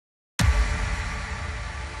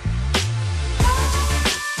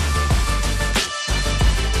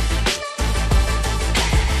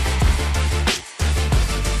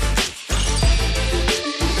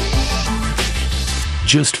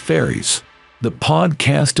JustFerries, the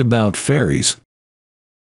podcast about ferries.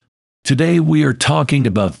 Today we are talking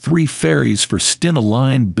about 3 ferries for Stena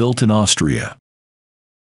Line built in Austria.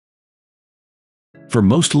 For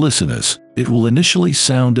most listeners, it will initially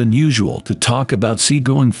sound unusual to talk about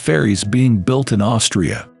seagoing ferries being built in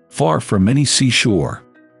Austria, far from any seashore.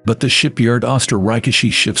 But the shipyard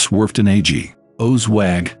Österreichische Schiffswerften AG,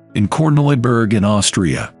 ÖSWAG, in Korneuburg in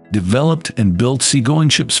Austria, developed and built seagoing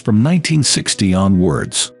ships from 1960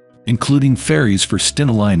 onwards, including ferries for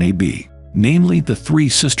Stena Line AB, namely the 3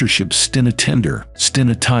 sister ships STENA TENDER,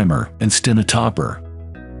 STENA TIMER, and STENA TOPPER.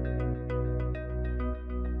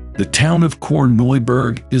 The town of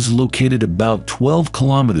Korneuburg is located about 12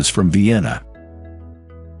 kilometers from Vienna.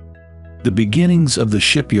 The beginnings of the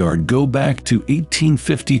shipyard go back to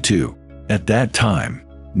 1852. At that time,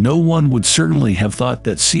 no one would certainly have thought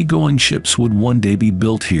that seagoing ships would one day be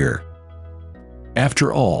built here.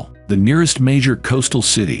 After all, the nearest major coastal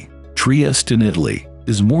city, Trieste in Italy,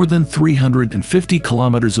 is more than 350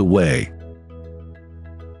 kilometers away.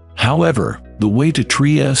 However, the way to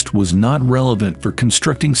Trieste was not relevant for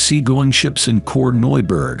constructing seagoing ships in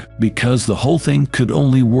Korneuburg because the whole thing could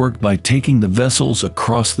only work by taking the vessels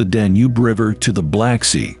across the Danube River to the Black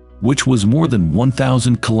Sea, which was more than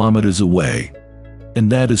 1,000 kilometers away. And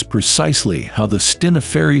that is precisely how the Stena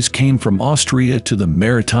ferries came from Austria to the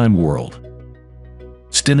maritime world.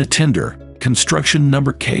 Stena TENDER, construction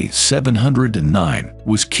number K709,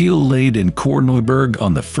 was keel-laid in Korneuburg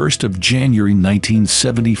on the 1st of January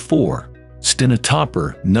 1974. Stena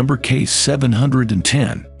TOPPER, number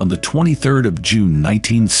K710, on the 23rd of June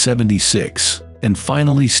 1976. And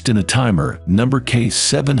finally Stena TIMER, number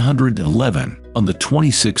K711, on the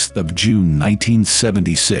 26th of June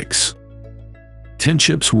 1976. 10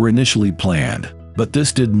 ships were initially planned, but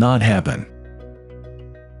this did not happen.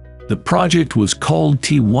 The project was called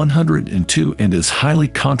T102 and is highly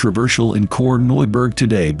controversial in Korneuburg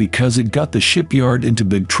today because it got the shipyard into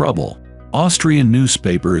big trouble. Austrian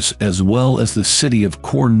newspapers as well as the city of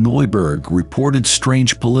Korneuburg reported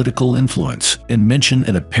strange political influence and mention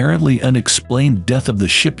an apparently unexplained death of the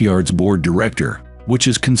shipyard's board director, which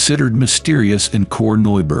is considered mysterious in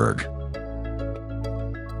Korneuburg.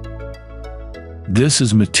 This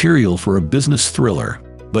is material for a business thriller,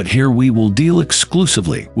 but here we will deal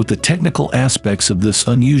exclusively with the technical aspects of this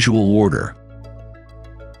unusual order.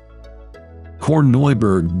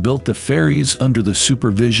 Korneuburg built the ferries under the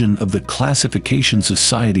supervision of the Classification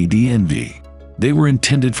Society DNV. They were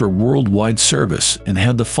intended for worldwide service and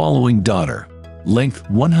had the following data: length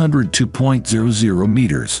 102.00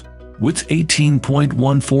 meters, width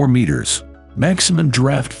 18.14 meters, maximum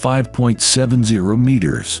draft 5.70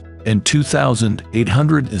 meters, and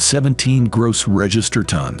 2,817 gross register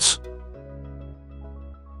tons.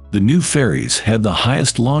 The new ferries had the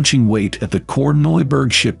highest launching weight at the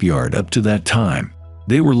Korneuburg shipyard up to that time.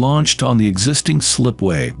 They were launched on the existing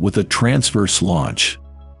slipway with a transverse launch.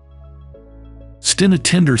 Stena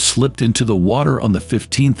TENDER slipped into the water on the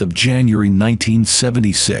 15th of January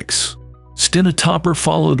 1976. Stena TOPPER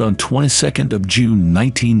followed on 22nd of June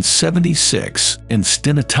 1976 and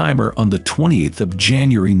Stena TIMER on the 28th of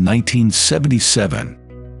January 1977.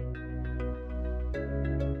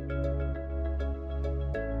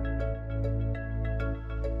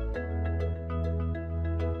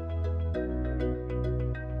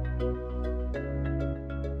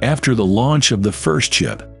 After the launch of the first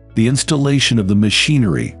ship, the installation of the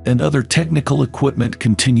machinery and other technical equipment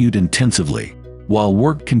continued intensively, while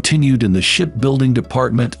work continued in the shipbuilding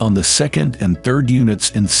department on the second and third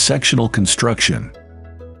units in sectional construction.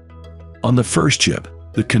 On the first ship,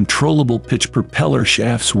 the controllable pitch propeller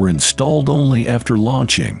shafts were installed only after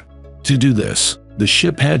launching. To do this, the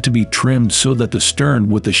ship had to be trimmed so that the stern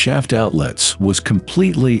with the shaft outlets was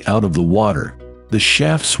completely out of the water. The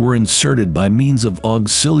shafts were inserted by means of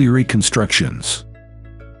auxiliary constructions.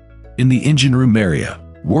 In the engine room area,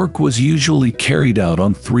 work was usually carried out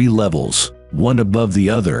on 3 levels, one above the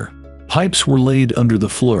other. Pipes were laid under the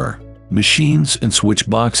floor, machines and switch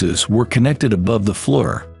boxes were connected above the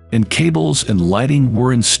floor, and cables and lighting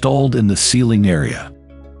were installed in the ceiling area.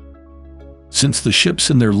 Since the ships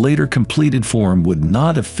in their later completed form would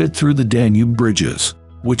not have fit through the Danube bridges,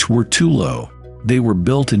 which were too low, they were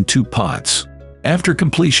built in 2 pots. After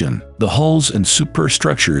completion, the hulls and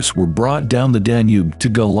superstructures were brought down the Danube to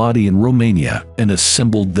Galati in Romania and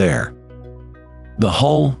assembled there. The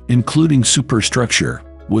hull, including superstructure,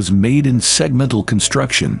 was made in segmental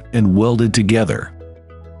construction and welded together.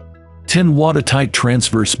 10 watertight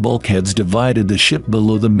transverse bulkheads divided the ship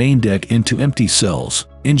below the main deck into empty cells,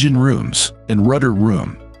 engine rooms, and rudder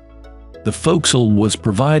room. The forecastle was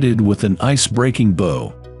provided with an ice-breaking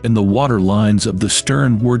bow, and the water lines of the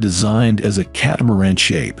stern were designed as a catamaran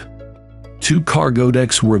shape. 2 cargo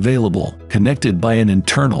decks were available, connected by an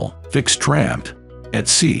internal, fixed ramp. At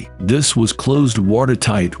sea, this was closed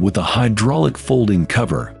watertight with a hydraulic folding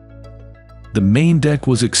cover. The main deck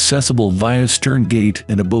was accessible via stern gate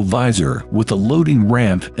and a bow visor with a loading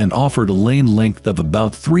ramp and offered a lane length of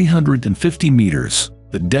about 350 meters,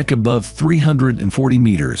 the deck above 340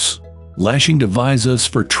 meters. Lashing devices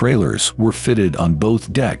for trailers were fitted on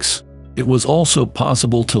both decks. It was also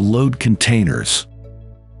possible to load containers.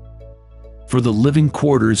 For the living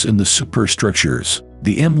quarters in the superstructures,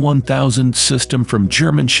 the M1000 system from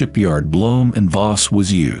German shipyard Blohm & Voss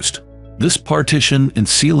was used. This partition and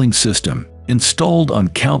ceiling system, installed on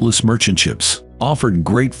countless merchant ships, offered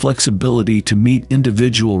great flexibility to meet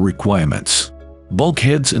individual requirements.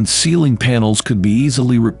 Bulkheads and ceiling panels could be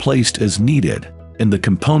easily replaced as needed, and the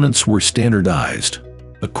components were standardized.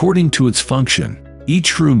 According to its function,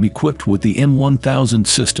 each room equipped with the M1000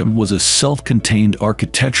 system was a self-contained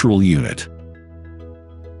architectural unit.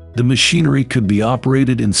 The machinery could be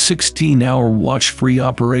operated in 16-hour watch-free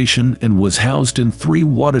operation and was housed in 3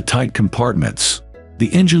 watertight compartments.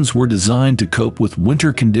 The engines were designed to cope with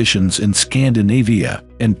winter conditions in Scandinavia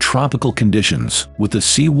and tropical conditions with a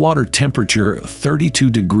seawater temperature of 32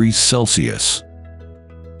 degrees Celsius.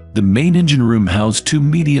 The main engine room housed 2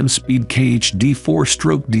 medium-speed KHD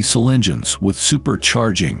 4-stroke diesel engines with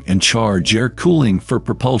supercharging and charge air cooling for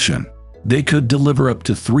propulsion. They could deliver up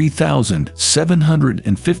to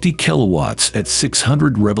 3,750 kilowatts at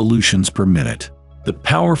 600 revolutions per minute. The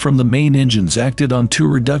power from the main engines acted on 2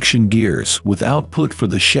 reduction gears with output for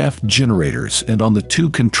the shaft generators and on the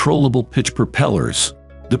 2 controllable pitch propellers.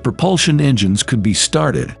 The propulsion engines could be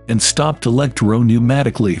started and stopped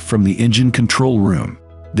electro-pneumatically from the engine control room.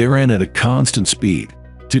 They ran at a constant speed.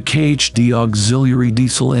 2 KHD auxiliary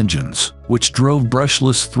diesel engines, which drove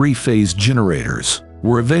brushless 3-phase generators,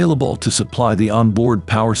 were available to supply the onboard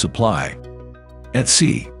power supply. At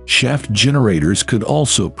sea, shaft generators could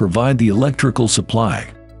also provide the electrical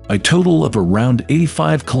supply. A total of around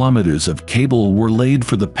 85 kilometers of cable were laid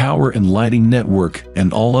for the power and lighting network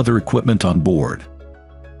and all other equipment on board.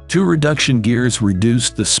 2 reduction gears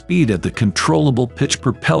reduced the speed at the controllable pitch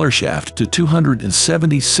propeller shaft to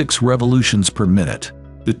 276 revolutions per minute.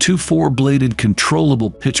 The 2 4-bladed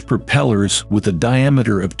controllable pitch propellers with a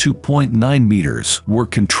diameter of 2.9 meters were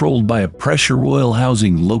controlled by a pressure oil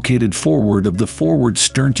housing located forward of the forward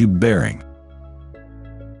stern tube bearing.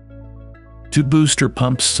 2 booster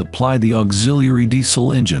pumps supply the auxiliary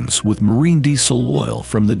diesel engines with marine diesel oil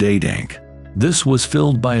from the day tank. This was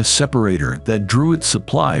filled by a separator that drew its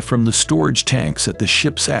supply from the storage tanks at the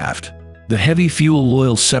ship's aft. The heavy fuel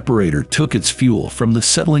oil separator took its fuel from the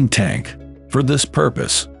settling tank. For this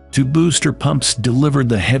purpose, 2 booster pumps delivered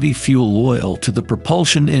the heavy fuel oil to the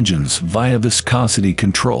propulsion engines via viscosity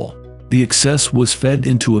control. The excess was fed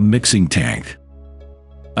into a mixing tank.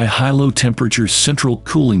 A high-low temperature central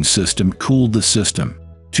cooling system cooled the system.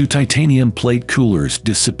 2 titanium plate coolers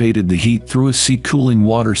dissipated the heat through a sea cooling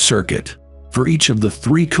water circuit. For each of the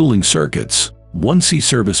 3 cooling circuits, 1 sea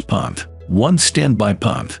service pump, 1 standby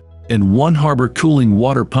pump, and 1 harbor cooling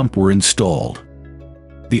water pump were installed.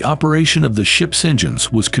 The operation of the ship's engines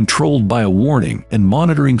was controlled by a warning and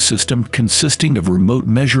monitoring system consisting of remote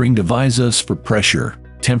measuring devices for pressure,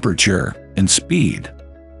 temperature, and speed.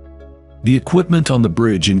 The equipment on the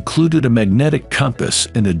bridge included a magnetic compass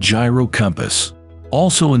and a gyro compass.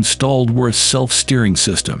 Also installed were a self-steering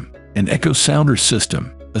system, an echo sounder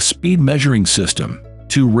system, a speed measuring system,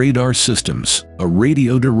 2 radar systems, a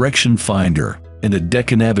radio direction finder, and a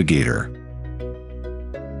deck navigator.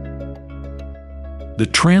 The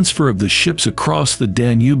transfer of the ships across the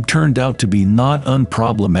Danube turned out to be not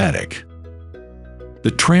unproblematic.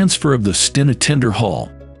 The transfer of the Stena tender hull,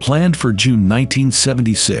 planned for June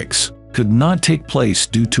 1976, could not take place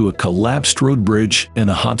due to a collapsed road bridge and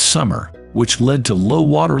a hot summer, which led to low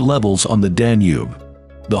water levels on the Danube.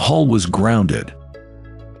 The hull was grounded.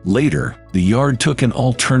 Later, the yard took an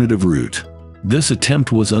alternative route. This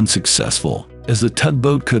attempt was unsuccessful, as the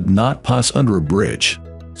tugboat could not pass under a bridge.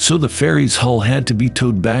 So the ferry's hull had to be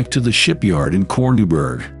towed back to the shipyard in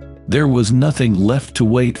Korneuburg. There was nothing left to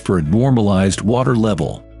wait for a normalized water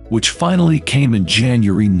level, which finally came in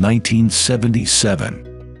January 1977.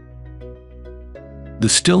 The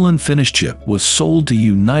still unfinished ship was sold to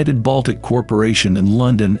United Baltic Corporation in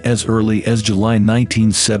London as early as July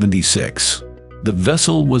 1976. The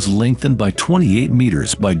vessel was lengthened by 28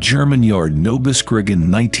 meters by German yard Nobelskrig in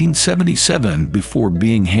 1977 before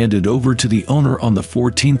being handed over to the owner on the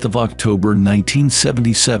 14th of October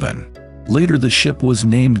 1977. Later the ship was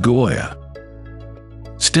named Goya.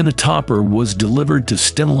 STENA TOPPER was delivered to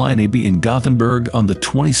Stena Line AB in Gothenburg on the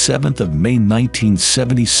 27th of May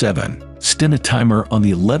 1977, STENA TIMER on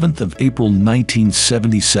the 11th of April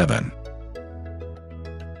 1977.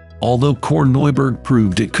 Although Korneuburg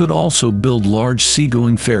proved it could also build large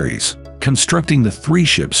seagoing ferries, constructing the 3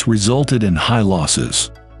 ships resulted in high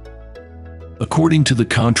losses. According to the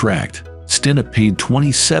contract, Stena paid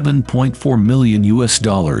 $27.4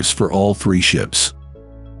 million for all 3 ships.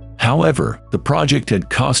 However, the project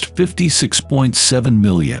had cost $56.7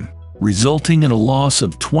 million, resulting in a loss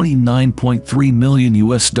of $29.3 million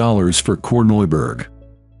for Korneuburg.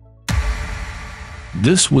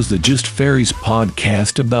 This was the JustFerries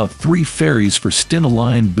podcast about 3 ferries for Stena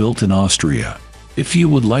Line built in Austria. If you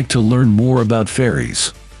would like to learn more about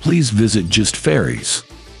ferries, please visit JustFerries.